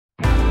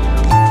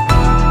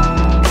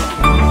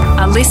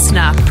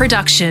listener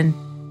production.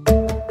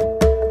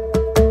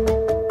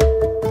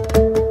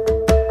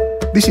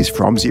 This is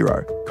From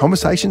Zero,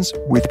 Conversations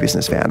with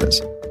Business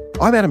Founders.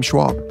 I'm Adam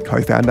Schwab,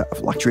 co-founder of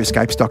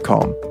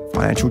LuxuryEscapes.com,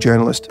 financial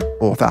journalist,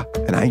 author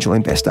and angel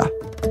investor.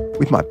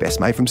 With my best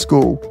mate from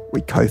school,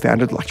 we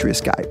co-founded Luxury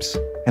Escapes,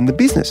 and the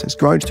business has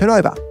grown to turn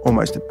over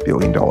almost $1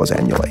 billion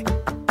annually.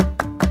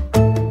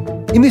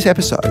 In this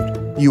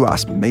episode, you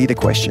ask me the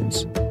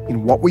questions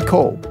in what we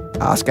call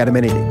Ask Adam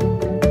Anything.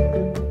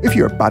 If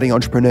you're a budding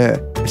entrepreneur,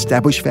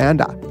 established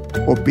founder,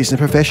 or business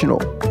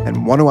professional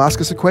and want to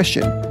ask us a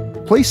question,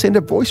 please send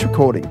a voice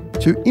recording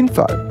to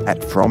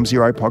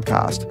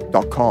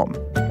info@FromZeroPodcast.com,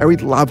 and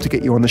we'd love to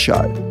get you on the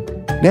show.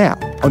 Now,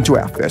 on to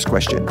our first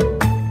question.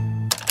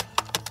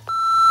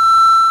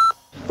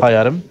 Hi,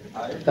 Adam.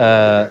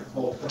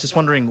 Just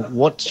wondering,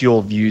 what's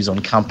your views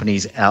on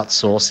companies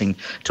outsourcing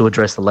to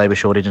address the labour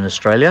shortage in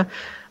Australia?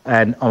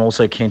 And I'm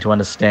also keen to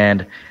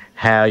understand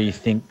how you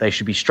think they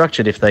should be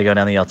structured if they go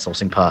down the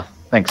outsourcing path.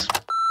 Thanks.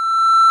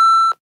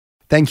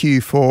 Thank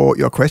you for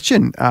your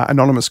question,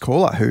 anonymous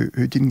caller who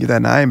didn't give their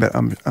name, but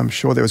I'm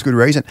sure there was good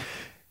reason.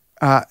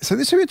 So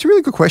it's a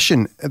really good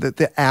question,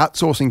 the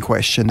outsourcing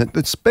question.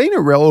 That's been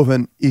a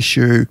relevant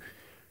issue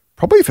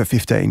probably for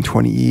 15,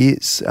 20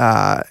 years,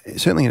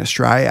 certainly in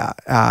Australia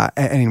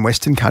and in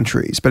Western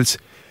countries. But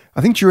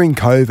I think during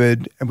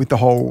COVID and with the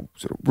whole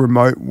sort of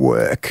remote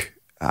work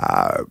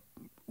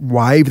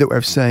wave that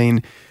we've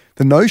seen,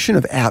 the notion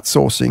of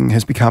outsourcing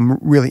has become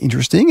really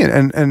interesting,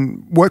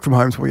 and work from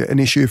home is probably an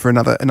issue for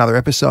another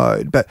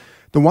episode. But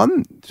the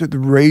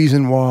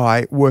reason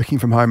why working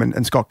from home,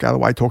 and Scott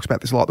Galloway talks about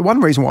this a lot, the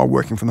one reason why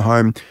working from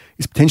home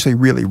is potentially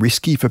really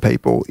risky for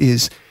people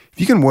is if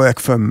you can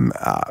work from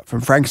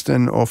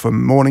Frankston or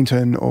from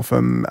Mornington or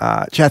from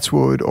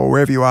Chatswood or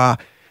wherever you are,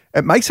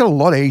 it makes it a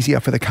lot easier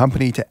for the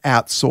company to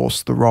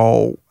outsource the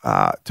role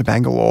to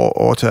Bangalore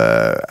or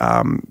to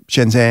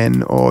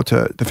Shenzhen or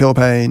to the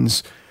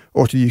Philippines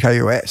or to the UK,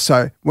 US.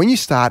 So when you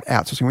start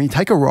outsourcing, when you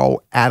take a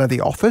role out of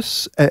the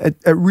office, it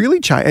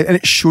really changes, and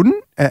it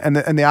shouldn't. And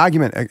the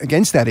argument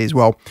against that is,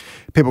 well,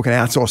 people can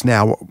outsource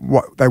now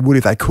what they would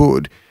if they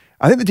could.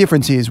 I think the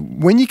difference is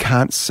when you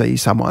can't see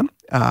someone,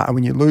 and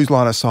when you lose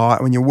line of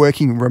sight, when you're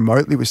working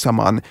remotely with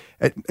someone,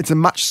 it's a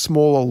much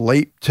smaller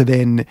leap to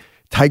then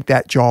take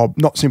that job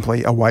not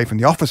simply away from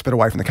the office, but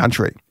away from the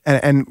country.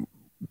 And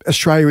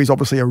Australia is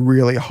obviously a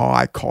really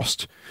high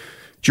cost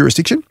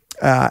jurisdiction.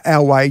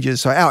 Our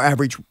wages, so our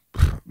average,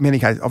 many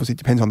cases, obviously it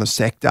depends on the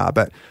sector,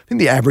 but I think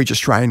the average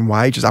Australian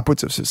wage is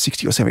upwards of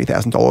 $60,000 or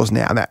 $70,000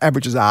 now, and that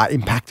averages are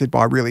impacted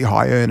by really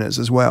high earners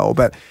as well.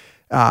 But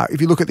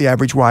if you look at the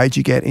average wage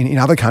you get in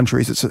other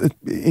countries, it's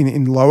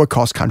in lower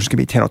cost countries can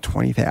be 10 or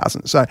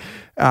 20,000. So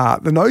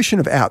the notion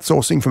of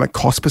outsourcing from a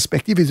cost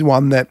perspective is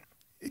one that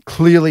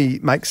clearly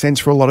makes sense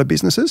for a lot of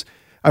businesses.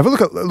 If we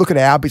look at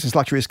our business,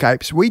 Luxury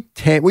Escapes, we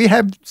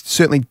have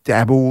certainly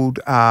dabbled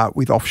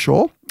with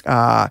offshore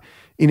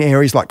in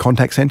areas like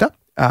contact centre.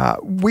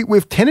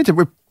 We've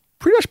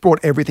pretty much brought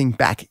everything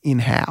back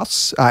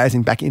in-house, as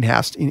in back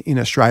in-house in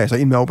Australia, so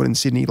in Melbourne and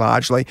Sydney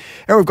largely.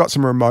 And we've got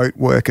some remote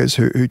workers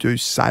who do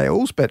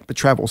sales, but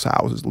travel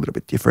sales is a little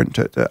bit different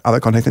to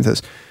other contact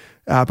centres.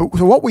 So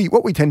what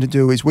we tend to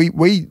do is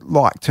we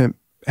like to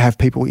have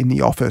people in the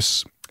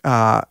office,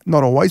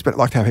 not always, but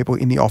like to have people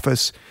in the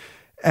office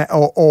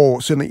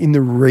or certainly in the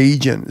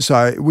region.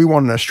 So we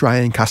want an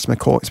Australian customer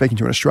speaking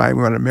to an Australian.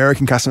 We want an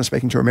American customer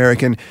speaking to an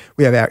American.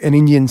 We have an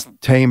Indian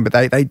team, but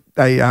they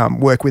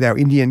work with our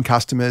Indian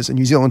customers, a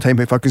New Zealand team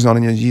who focus on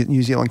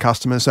New Zealand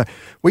customers. So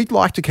we'd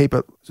like to keep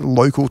it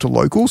local to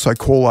local. So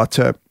caller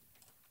to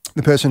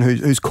the person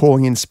who's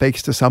calling in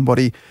speaks to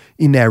somebody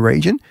in their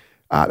region.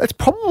 That's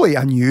probably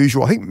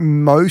unusual. I think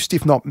most,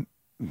 if not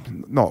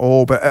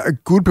all, but a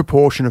good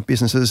proportion of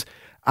businesses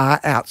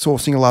are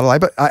outsourcing a lot of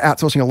labour,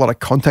 outsourcing a lot of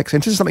contact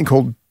centres, something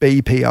called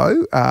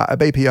BPO. A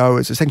BPO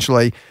is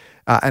essentially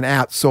an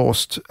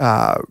outsourced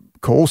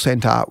call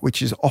centre,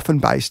 which is often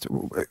based,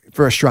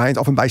 for Australians,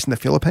 often based in the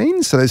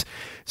Philippines. So there's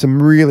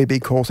some really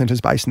big call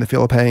centres based in the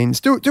Philippines,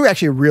 do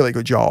actually a really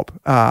good job.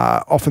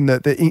 Often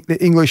the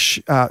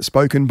English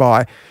spoken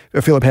by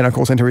a Filipino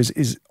call centre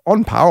is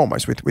on par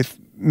almost with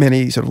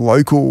many sort of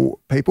local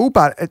people.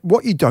 But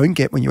what you don't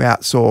get when you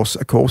outsource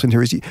a call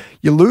centre is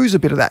you lose a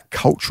bit of that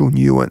cultural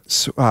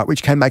nuance,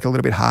 which can make it a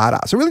little bit harder.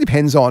 So it really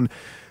depends on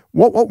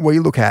what we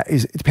look at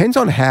is it depends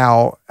on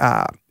how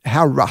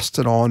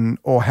rusted on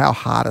or how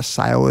hard a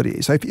sale it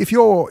is. So if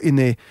you're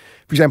for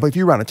example, if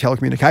you run a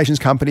telecommunications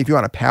company, if you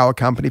run a power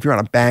company, if you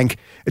run a bank,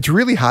 it's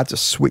really hard to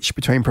switch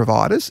between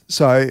providers.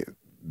 So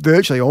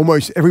virtually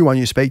almost everyone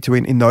you speak to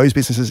in those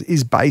businesses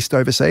is based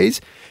overseas.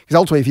 Because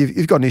ultimately, if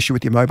you've got an issue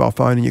with your mobile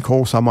phone and you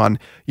call someone,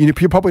 you're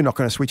probably not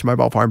going to switch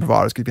mobile phone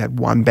providers because you had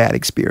one bad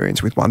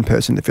experience with one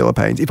person in the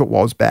Philippines. If it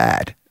was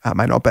bad, it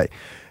may not be.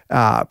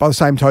 By the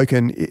same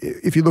token,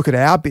 if you look at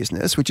our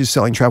business, which is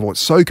selling travel, it's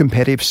so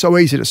competitive, so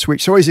easy to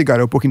switch, so easy to go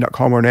to a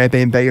Booking.com or an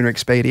Airbnb or an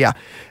Expedia.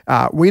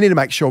 We need to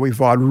make sure we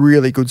provide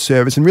really good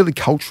service and really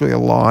culturally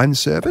aligned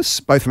service,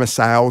 both from a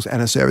sales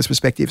and a service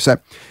perspective. So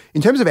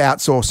in terms of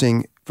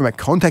outsourcing, from a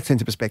contact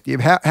center perspective,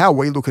 how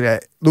we look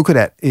at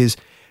it is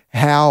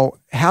how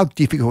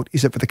difficult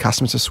is it for the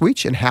customers to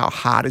switch, and how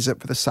hard is it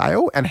for the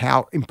sale, and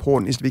how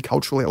important is it to be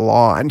culturally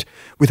aligned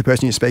with the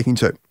person you're speaking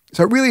to.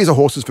 So it really is a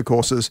horses for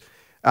courses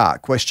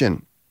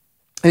question.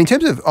 And in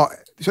terms of,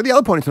 so the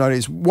other point to note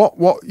is what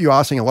you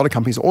are seeing a lot of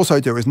companies also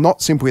do is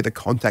not simply the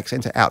contact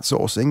center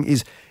outsourcing,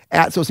 is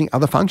outsourcing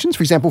other functions.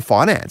 For example,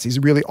 finance is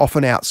really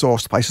often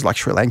outsourced to places like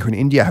Sri Lanka and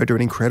India, who do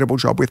an incredible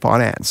job with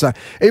finance. So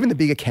even the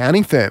big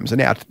accounting firms are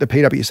now, the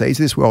PwCs of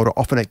this world, are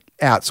often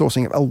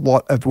outsourcing a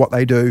lot of what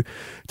they do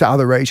to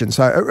other regions.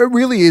 So it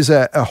really is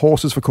a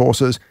horses for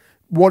courses.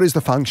 What is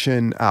the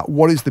function?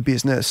 What is the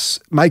business?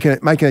 Making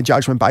a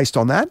judgment based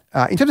on that.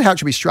 In terms of how it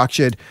should be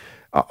structured,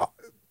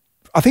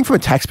 I think from a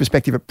tax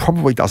perspective, it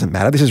probably doesn't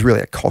matter. This is really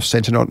a cost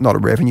center, not a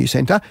revenue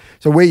center.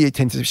 So where you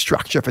tend to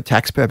structure for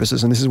tax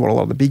purposes, and this is what a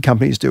lot of the big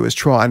companies do, is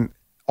try and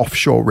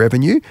offshore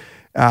revenue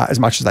as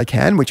much as they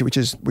can, which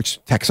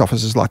tax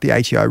offices like the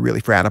ATO really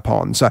frown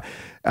upon. So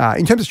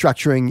in terms of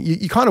structuring,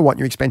 you kind of want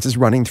your expenses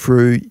running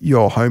through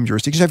your home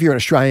jurisdiction. So if you're an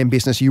Australian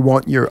business, you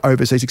want your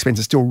overseas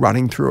expenses still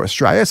running through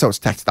Australia, so it's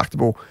tax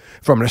deductible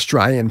from an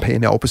Australian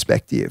P&L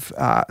perspective.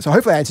 So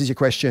hopefully that answers your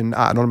question,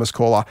 anonymous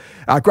caller.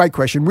 Great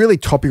question, really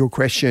topical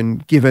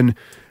question given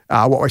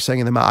what we're seeing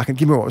in the market,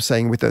 given what we're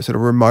seeing with the sort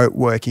of remote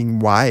working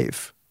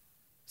wave.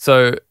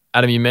 So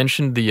Adam, you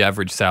mentioned the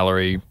average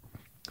salary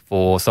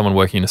for someone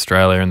working in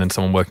Australia and then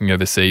someone working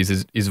overseas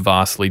is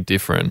vastly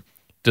different.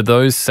 Do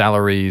those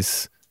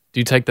salaries, do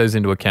you take those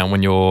into account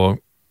when you're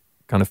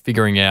kind of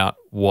figuring out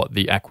what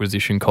the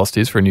acquisition cost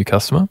is for a new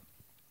customer?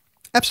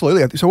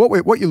 Absolutely. So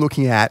what you're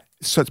looking at,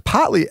 so it's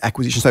partly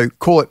acquisition. So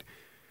call it,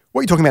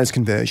 what you're talking about is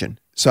conversion.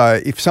 So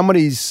if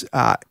somebody's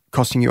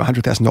costing you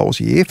 $100,000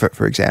 a year,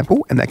 for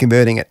example, and they're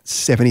converting at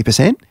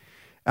 70%,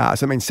 so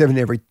that means 7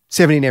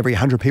 in every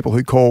 100 people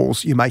who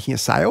calls, you're making a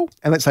sale.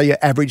 And let's say your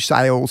average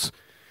sales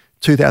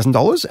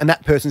 $2,000, and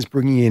that person's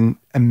bringing in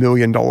 $1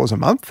 million a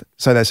month.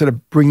 So they're sort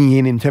of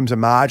bringing in terms of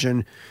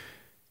margin,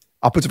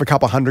 upwards of a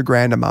couple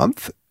 $100,000 a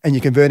month, and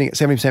you're converting at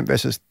 70%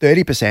 versus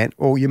 30%,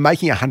 well, you're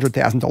making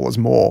 $100,000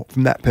 more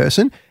from that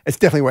person. It's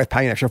definitely worth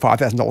paying an extra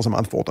 $5,000 a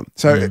month for them.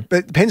 So it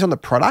depends on the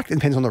product, it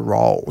depends on the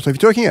role. So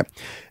if you're talking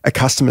a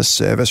customer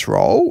service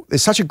role,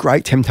 there's such a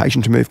great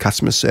temptation to move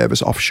customer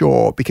service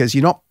offshore because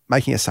you're not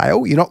making a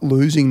sale, you're not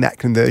losing that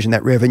conversion,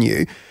 that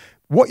revenue.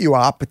 What you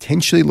are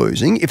potentially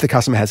losing if the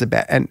customer has a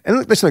bad, and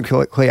let's make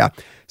it clear,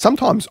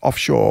 sometimes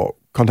offshore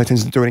contact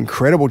centers do an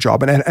incredible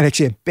job and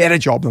actually a better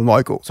job than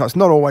local. So it's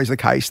not always the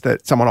case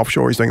that someone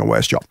offshore is doing a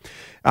worse job.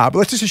 But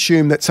let's just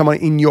assume that someone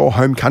in your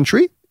home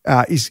country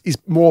is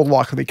more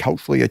likely to be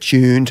culturally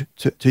attuned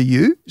to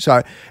you.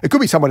 So it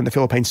could be someone in the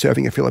Philippines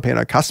serving a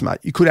Filipino customer.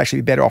 You could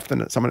actually be better off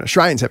than someone in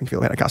Australia serving a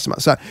Filipino customer.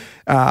 So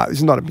this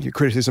is not a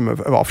criticism of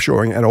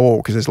offshoring at all,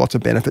 because there's lots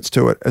of benefits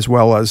to it as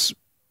well as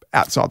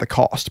outside the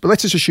cost. But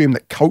let's just assume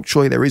that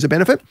culturally there is a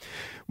benefit.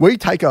 We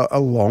take a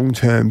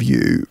long-term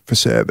view for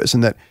service,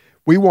 and that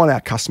we want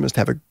our customers to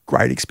have a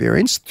great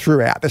experience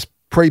throughout this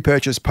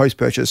pre-purchase,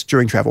 post-purchase,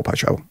 during travel,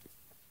 post-travel.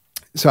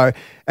 So,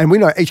 and we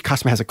know each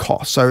customer has a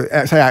cost. So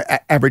say our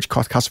average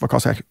customer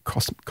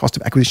cost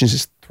of acquisitions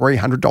is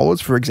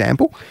 $300, for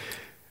example.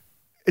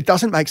 It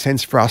doesn't make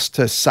sense for us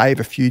to save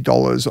a few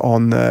dollars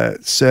on the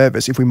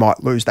service if we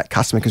might lose that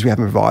customer because we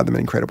haven't provided them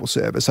an incredible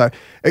service. So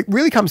it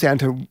really comes down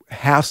to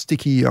how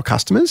sticky your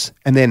customers,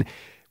 and then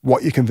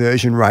what your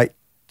conversion rate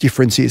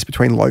difference is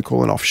between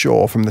local and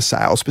offshore from the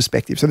sales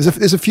perspective. So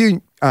there's a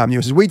few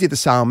nuances. We did the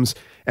sums,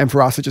 and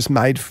for us it just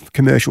made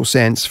commercial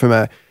sense from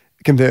a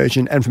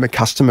conversion and from a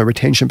customer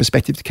retention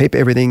perspective to keep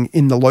everything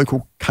in the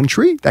local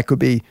country. That could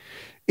be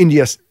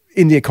India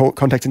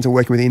contact center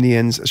working with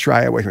Indians,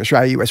 Australia working with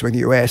Australia, US working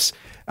with the US,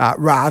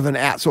 rather than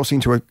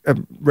outsourcing to a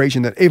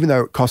region that, even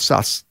though it costs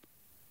us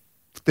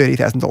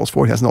 $30,000,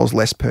 $40,000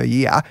 less per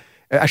year,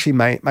 it actually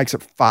makes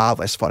it far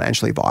less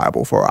financially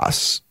viable for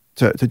us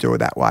to do it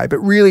that way. But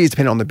really it's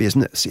dependent on the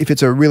business. If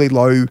it's a really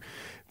low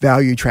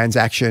value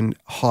transaction,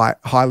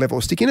 high level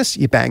of stickiness,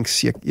 your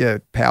banks, your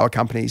power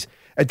companies,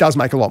 it does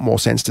make a lot more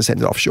sense to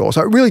send it offshore.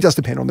 So it really does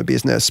depend on the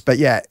business. But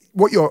yeah,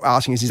 what you're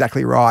asking is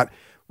exactly right.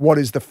 What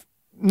is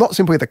not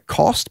simply the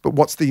cost, but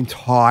what's the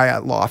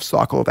entire life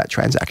cycle of that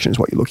transaction is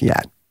what you're looking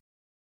at.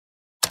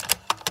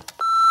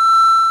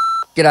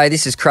 G'day,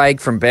 this is Craig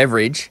from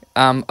Beveridge.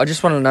 I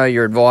just want to know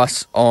your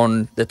advice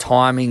on the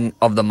timing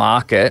of the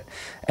market,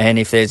 and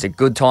if there's a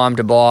good time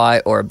to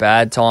buy or a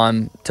bad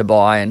time to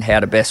buy, and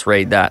how to best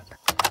read that.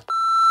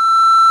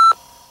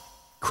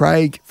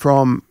 Craig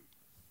from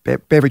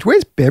Beveridge.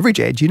 Where's Beveridge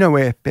Edge? Do you know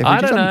where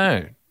Beveridge is? I don't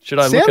know. Should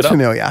I look it up? Sounds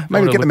familiar.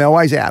 Maybe get the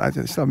Melways out. I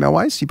still have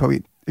Melways. You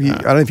probably... I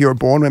don't know if you were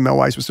born when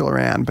Melways was still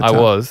around. But I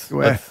was.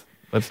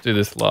 Let's do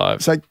this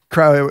live. So,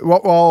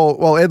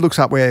 while Ed looks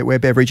up where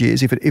Beveridge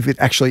is, if it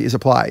actually is a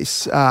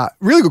place,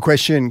 really good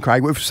question,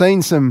 Craig. We've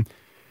seen some,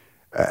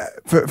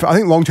 for I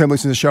think long-term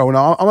listeners to the show, and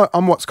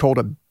I'm what's called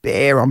a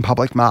bear on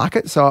public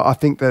market. So I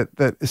think that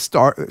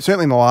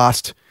certainly in the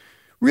last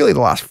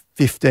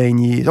 15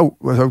 years. Oh,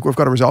 we've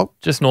got a result.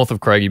 Just north of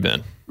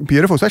Craigieburn.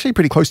 Beautiful. It's actually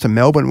pretty close to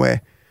Melbourne,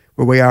 where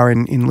we are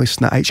in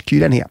listener HQ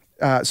down here.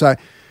 So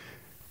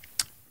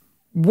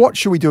what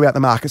should we do about the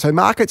market? So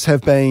markets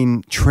have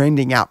been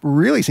trending up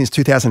really since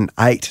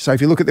 2008. So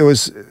if you look at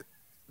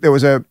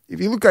if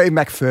you look going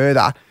back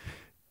further,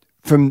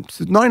 from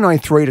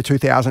 1993 to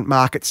 2000,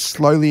 markets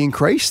slowly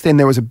increased. Then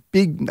there was a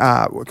big,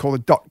 what we call a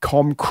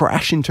dot-com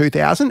crash in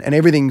 2000, and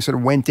everything sort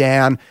of went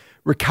down,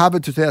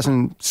 recovered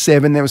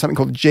 2007. There was something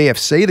called the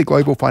GFC, the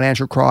global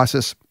financial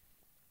crisis.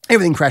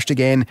 Everything crashed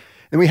again.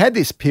 And we had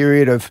this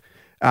period of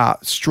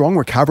strong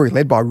recovery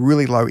led by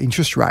really low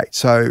interest rates.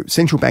 So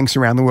central banks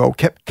around the world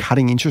kept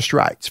cutting interest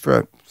rates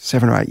for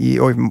 7 or 8 years,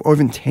 or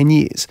even 10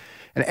 years.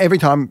 And every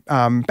time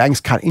banks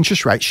cut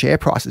interest rates, share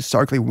prices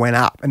historically went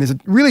up. And there's a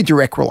really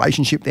direct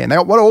relationship there.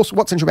 And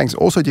what central banks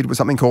also did was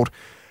something called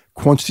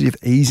quantitative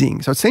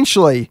easing. So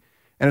essentially,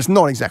 and it's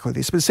not exactly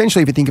this, but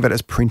essentially if you think of it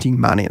as printing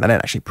money, and they don't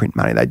actually print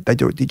money, they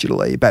do it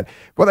digitally. But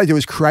what they do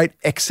is create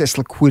excess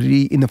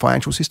liquidity in the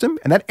financial system.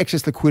 And that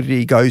excess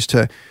liquidity goes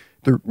to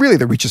the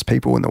richest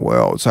people in the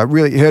world. So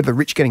really, you heard the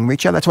rich getting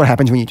richer. That's what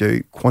happens when you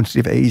do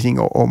quantitative easing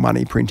or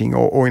money printing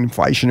or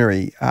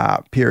inflationary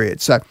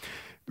periods. So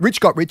rich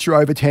got richer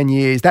over 10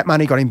 years. That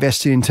money got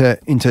invested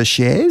into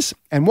shares.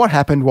 And what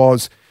happened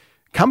was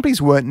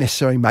companies weren't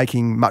necessarily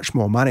making much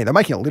more money. They're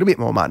making a little bit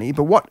more money.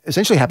 But what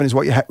essentially happened is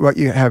what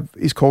you have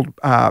is called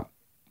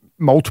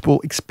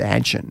multiple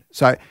expansion.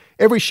 So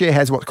every share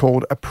has what's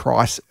called a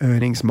price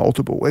earnings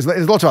multiple. There's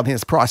lots of other things.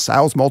 There's price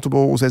sales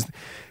multiples.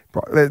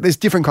 There's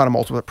different kind of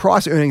multiples.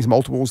 Price earnings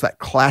multiples, that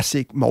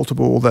classic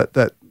multiple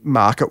that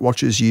market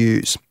watchers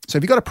use. So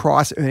if you've got a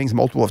price earnings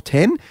multiple of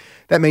 10,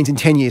 that means in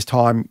 10 years'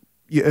 time,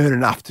 you earn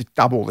enough to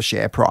double the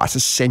share price,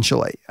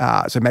 essentially.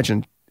 So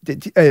imagine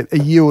a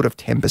yield of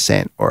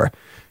 10%, or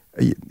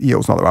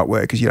yield's not the right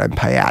word because you don't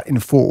pay out in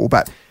full.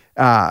 But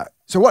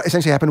so what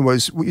essentially happened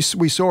was we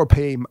saw a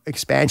PE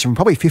expansion from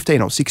probably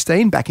 15 or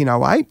 16 back in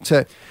 2008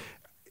 to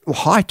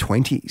high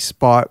 20s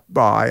by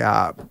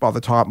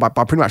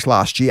pretty much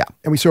last year.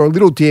 And we saw a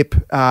little dip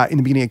in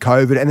the beginning of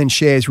COVID, and then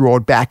shares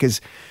roared back as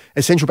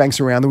central banks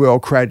around the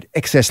world created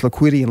excess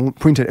liquidity and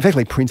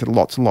effectively printed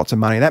lots and lots of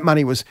money. That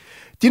money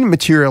didn't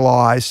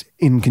materialize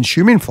in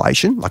consumer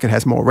inflation like it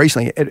has more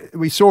recently.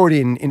 We saw it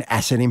in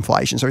asset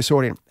inflation. So we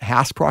saw it in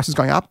house prices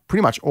going up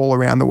pretty much all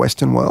around the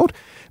Western world.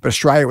 But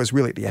Australia was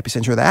really at the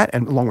epicenter of that,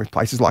 and along with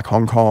places like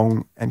Hong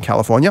Kong and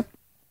California.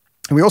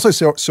 And we also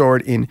saw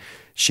it in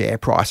share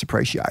price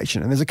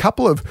appreciation. And there's a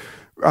couple of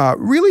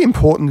really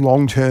important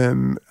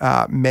long-term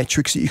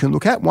metrics that you can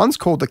look at. One's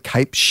called the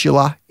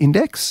Cape-Shiller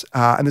Index,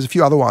 and there's a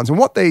few other ones. And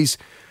what the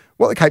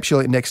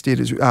Cape-Shiller Index did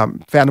is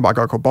founded by a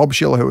guy called Bob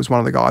Shiller, who was one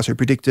of the guys who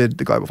predicted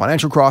the global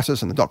financial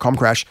crisis and the dot-com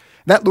crash.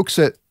 And that looks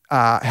at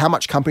how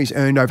much companies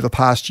earned over the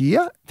past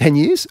 10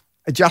 years,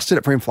 adjusted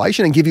it for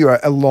inflation, and give you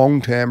a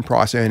long-term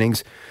price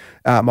earnings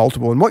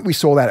multiple. And what we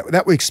saw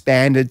that we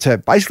expanded to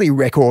basically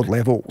record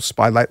levels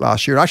by late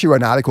last year. I actually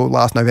wrote an article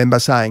last November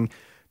saying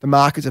the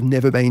markets have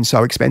never been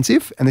so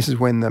expensive. And this is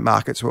when the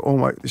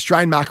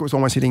Australian market was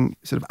almost hitting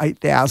sort of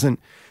 8,000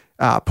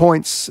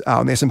 points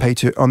on the S&P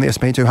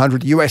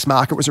 200. The US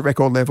market was at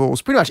record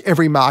levels. Pretty much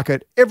every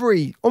market, it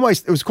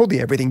was called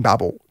the everything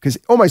bubble, because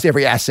almost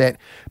every asset,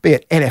 be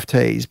it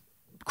NFTs,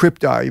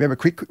 crypto, you remember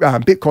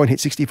Bitcoin hit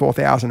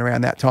 64,000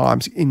 around that time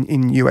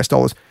in US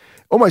dollars.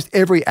 Almost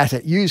every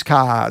asset, used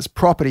cars,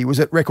 property, was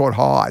at record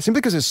highs simply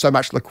because there's so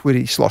much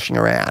liquidity sloshing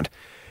around.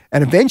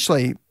 And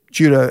eventually,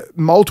 due to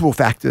multiple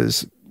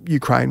factors,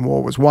 Ukraine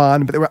war was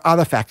one, but there were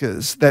other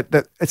factors that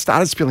it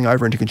started spilling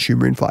over into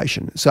consumer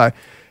inflation. So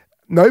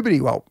nobody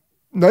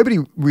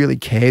really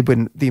cared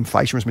when the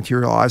inflation was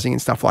materializing in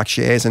stuff like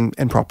shares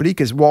and property,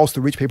 because whilst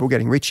the rich people were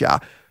getting richer,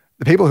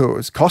 the people who it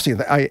was costing,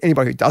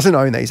 anybody who doesn't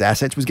own these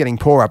assets, was getting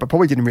poorer, but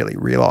probably didn't really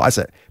realize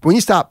it. But when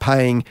you start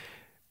paying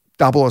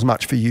double as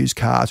much for used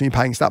cars, when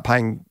you start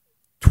paying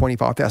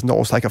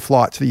 $25,000 to take a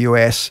flight to the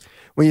US,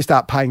 when you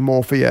start paying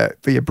more for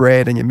your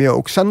bread and your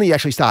milk, suddenly you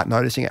actually start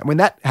noticing it. And when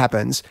that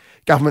happens,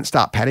 governments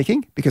start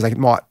panicking because they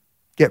might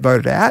get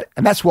voted out.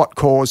 And that's what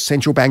caused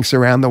central banks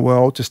around the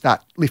world to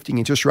start lifting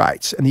interest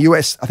rates. And the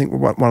US, I think,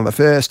 were one of the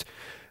first.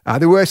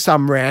 There were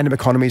some random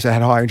economies that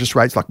had higher interest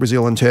rates, like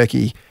Brazil and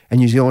Turkey, and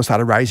New Zealand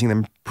started raising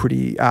them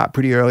pretty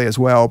early as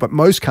well. But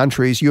most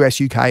countries, US,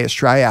 UK,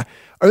 Australia,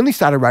 only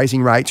started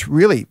raising rates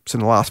really in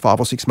the last 5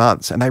 or 6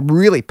 months. And they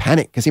really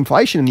panicked because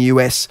inflation in the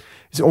US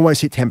has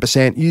almost hit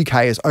 10%,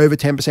 UK is over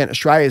 10%,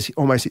 Australia's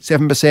almost hit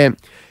 7%,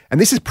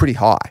 and this is pretty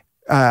high.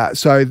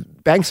 So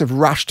banks have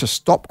rushed to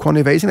stop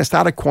quantitative easing. They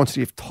started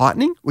quantitative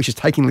tightening, which is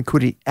taking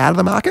liquidity out of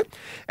the market,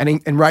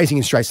 and raising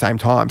interest rates at the same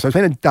time. So it's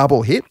been a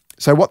double hit.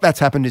 So what that's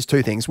happened is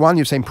two things. One,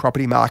 you've seen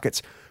property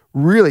markets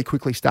really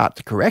quickly start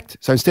to correct.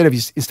 So instead of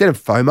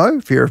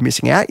FOMO, fear of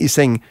missing out, you're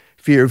seeing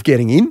fear of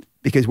getting in,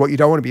 because what you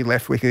don't want to be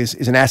left with is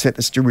an asset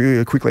that's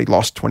really quickly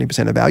lost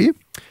 20% of value,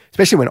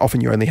 especially when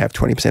often you only have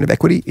 20% of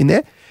equity in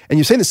there. And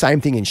you've seen the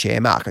same thing in share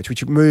markets,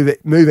 which move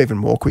even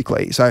more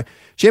quickly. So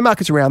share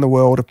markets around the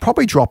world have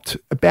probably dropped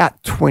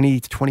about 20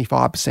 to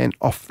 25%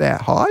 off their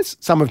highs.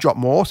 Some have dropped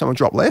more, some have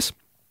dropped less.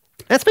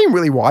 That's been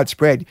really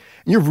widespread. And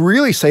you've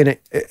really seen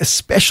it,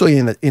 especially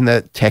in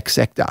the tech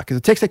sector, because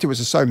the tech sector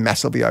was so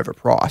massively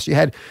overpriced. You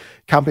had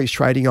companies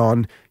trading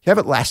on, you have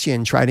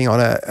Atlassian trading on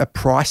a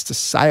price to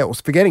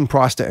sales, forgetting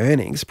price to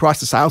earnings, price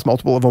to sales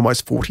multiple of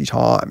almost 40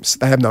 times.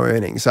 They have no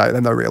earnings, so they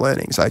have no real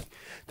earnings. So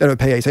they don't have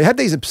PE. So you had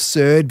these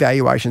absurd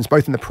valuations,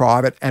 both in the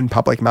private and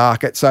public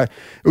market. So it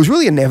was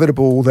really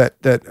inevitable that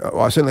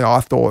certainly I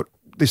thought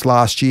this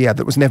last year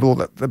that was inevitable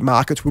that the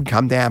markets would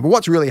come down. But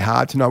what's really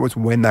hard to know is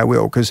when they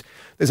will, because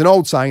there's an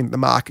old saying that the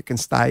market can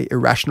stay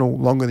irrational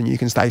longer than you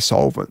can stay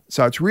solvent.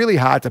 So it's really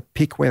hard to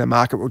pick when the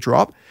market will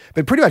drop.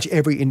 But pretty much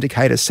every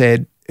indicator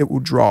said it will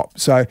drop.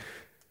 So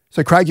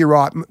Craig, you're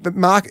right. The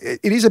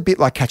market, it is a bit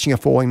like catching a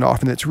falling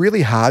knife, and it's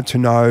really hard to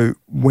know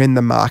when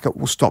the market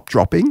will stop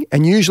dropping.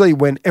 And usually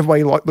when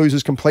everybody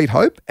loses complete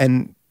hope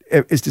and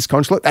is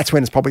disconsolate, that's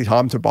when it's probably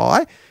time to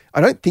buy. I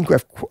don't think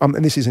we've,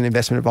 and this isn't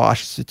investment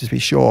advice to be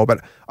sure,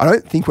 but I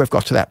don't think we've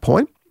got to that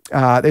point.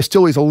 There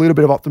still is a little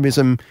bit of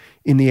optimism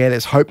in the air.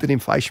 There's hope that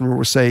inflation will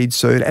recede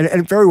soon,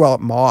 and very well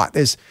it might.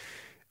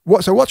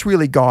 So what's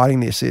really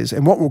guiding this is,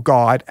 and what will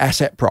guide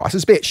asset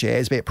prices, be it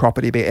shares, be it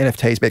property, be it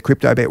NFTs, be it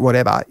crypto, be it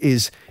whatever,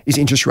 is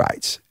interest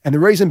rates. And the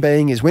reason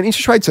being is when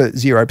interest rates are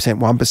 0%,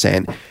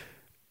 1%,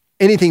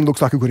 anything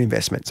looks like a good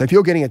investment. So if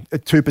you're getting a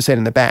 2%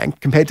 in the bank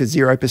compared to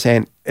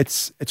 0%,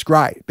 it's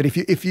great. But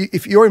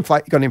if you're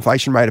got an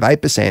inflation rate of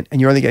 8%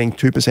 and you're only getting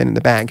 2% in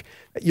the bank,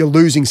 you're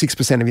losing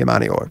 6% of your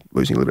money, or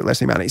losing a little bit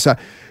less of your money. So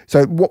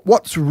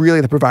what's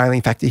really the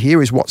prevailing factor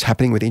here is what's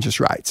happening with interest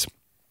rates.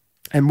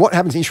 And what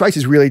happens to interest rates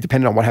is really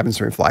dependent on what happens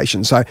to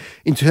inflation. So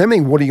in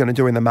determining what are you going to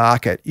do in the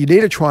market, you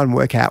need to try and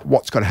work out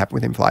what's going to happen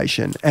with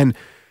inflation. And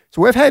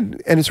so we've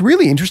had, and it's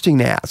really interesting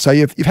now. So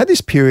you've had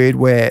this period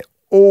where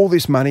all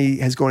this money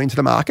has gone into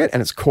the market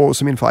and it's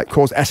caused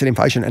asset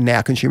inflation and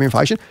now consumer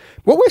inflation.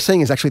 What we're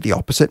seeing is actually the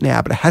opposite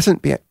now, but it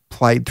hasn't been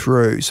played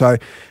through. So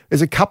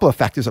there's a couple of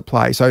factors at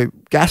play. So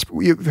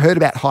you've heard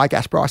about high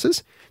gas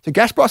prices. So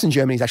gas price in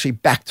Germany is actually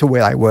back to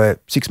where they were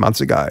 6 months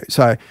ago.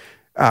 So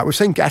we've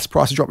seen gas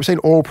prices drop. We've seen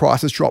oil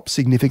prices drop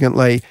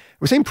significantly.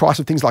 We've seen price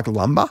of things like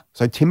lumber.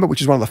 So timber,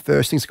 which is one of the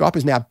first things to go up,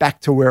 is now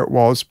back to where it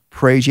was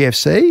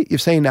pre-GFC.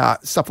 You've seen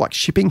stuff like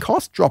shipping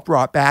costs drop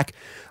right back.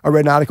 I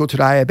read an article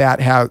today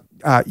about how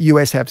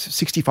US have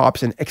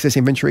 65% excess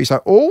inventory. So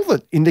all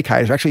the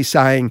indicators are actually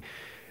saying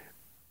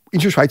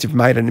interest rates have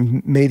made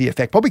an immediate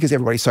effect, probably because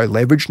everybody's so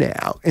leveraged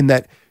now, in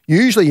that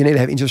usually you need to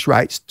have interest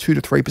rates 2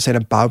 to 3%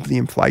 above the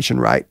inflation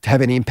rate to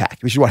have any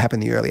impact, which is what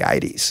happened in the early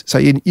 80s. So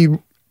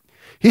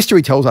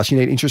history tells us you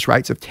need interest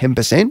rates of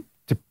 10%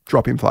 to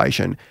drop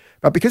inflation.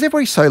 But because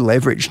everybody's so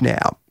leveraged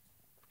now,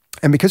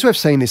 and because we've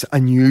seen this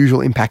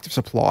unusual impact of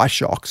supply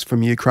shocks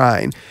from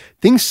Ukraine,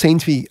 things seem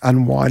to be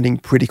unwinding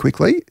pretty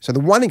quickly. So the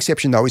one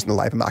exception, though, is in the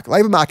labour market.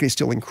 Labour market is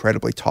still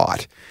incredibly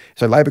tight.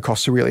 So labour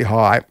costs are really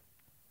high.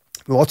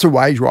 Lots of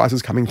wage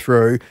rises coming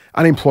through.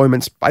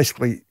 Unemployment's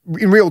basically,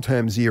 in real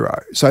terms,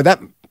 zero. So that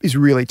is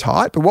really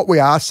tight. But what we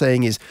are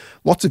seeing is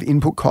lots of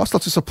input costs,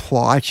 lots of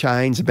supply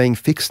chains are being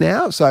fixed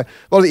now. So a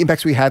lot of the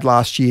impacts we had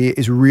last year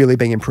is really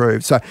being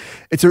improved. So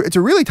it's a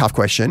really tough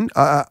question.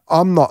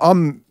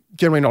 I'm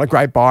generally not a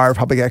great buyer of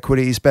public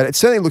equities, but it's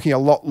certainly looking a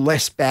lot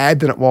less bad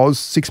than it was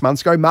 6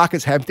 months ago.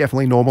 Markets have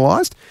definitely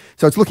normalised.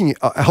 So it's looking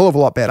a hell of a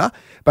lot better,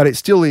 but it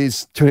still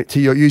is,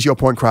 use your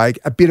point, Craig,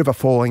 a bit of a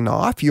falling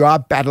knife. You are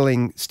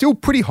battling still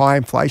pretty high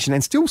inflation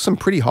and still some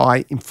pretty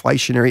high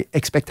inflationary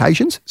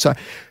expectations. So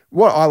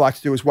what I like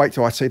to do is wait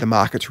till I see the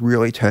markets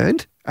really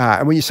turned.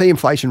 And when you see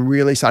inflation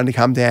really starting to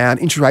come down,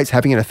 interest rates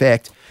having an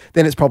effect,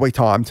 then it's probably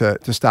time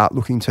to start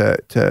looking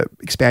to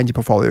expand your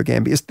portfolio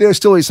again, because there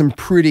still is some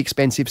pretty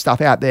expensive stuff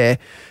out there.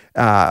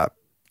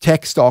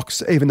 Tech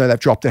stocks, even though they've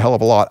dropped a hell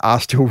of a lot, are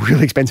still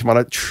really expensive on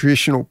a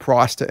traditional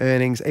price to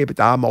earnings,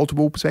 EBITDA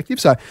multiple perspective.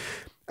 So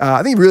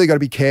I think you've really got to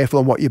be careful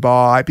on what you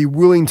buy, be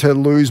willing to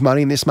lose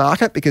money in this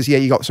market, because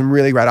you got some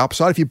really great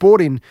upside. If you bought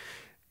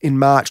in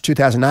March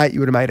 2008, you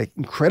would have made an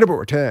incredible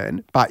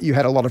return, but you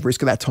had a lot of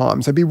risk at that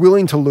time. So be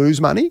willing to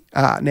lose money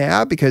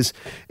now, because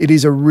it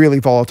is a really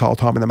volatile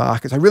time in the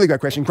market. So really great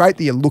question. Great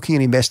that you're looking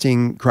at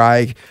investing,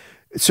 Craig.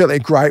 It's certainly a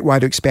great way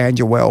to expand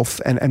your wealth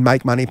and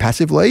make money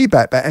passively,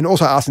 but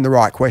also asking the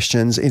right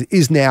questions.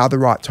 Is now the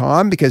right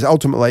time? Because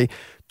ultimately,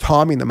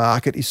 timing the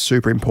market is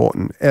super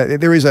important.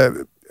 There is I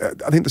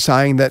think the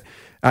saying that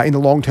in the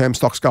long term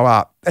stocks go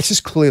up, that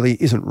just clearly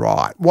isn't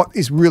right. What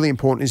is really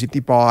important is if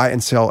you buy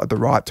and sell at the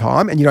right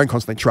time and you don't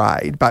constantly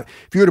trade. But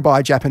if you were to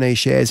buy Japanese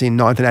shares in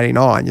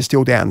 1989, you're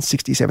still down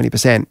 60,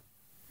 70%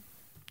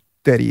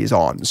 30 years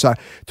on. So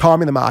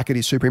timing the market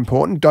is super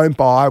important. Don't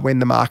buy when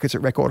the market's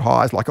at record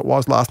highs like it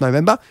was last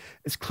November.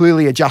 It's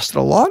clearly adjusted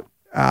a lot.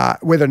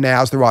 Whether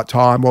now is the right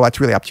time, well, that's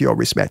really up to your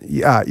risk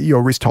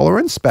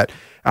tolerance. But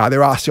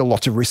there are still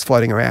lots of risks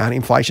floating around.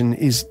 Inflation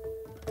is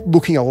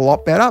looking a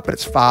lot better, but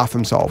it's far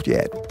from solved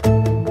yet.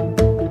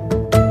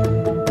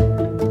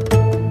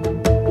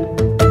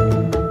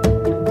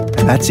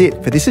 And that's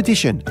it for this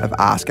edition of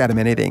Ask Adam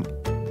Anything.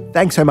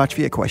 Thanks so much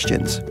for your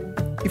questions.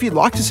 If you'd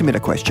like to submit a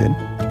question,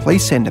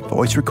 please send a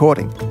voice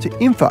recording to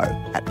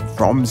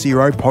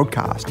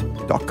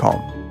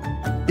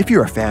info@fromzeropodcast.com. If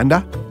you're a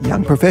founder,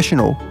 young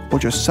professional, or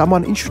just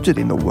someone interested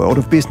in the world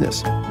of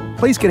business,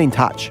 please get in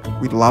touch.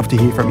 We'd love to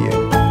hear from you.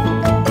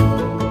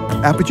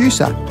 Our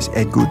producer is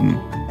Ed Gooden.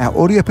 Our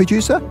audio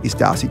producer is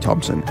Darcy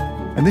Thompson.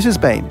 And this has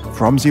been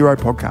From Zero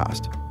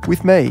Podcast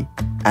with me,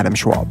 Adam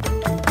Schwab.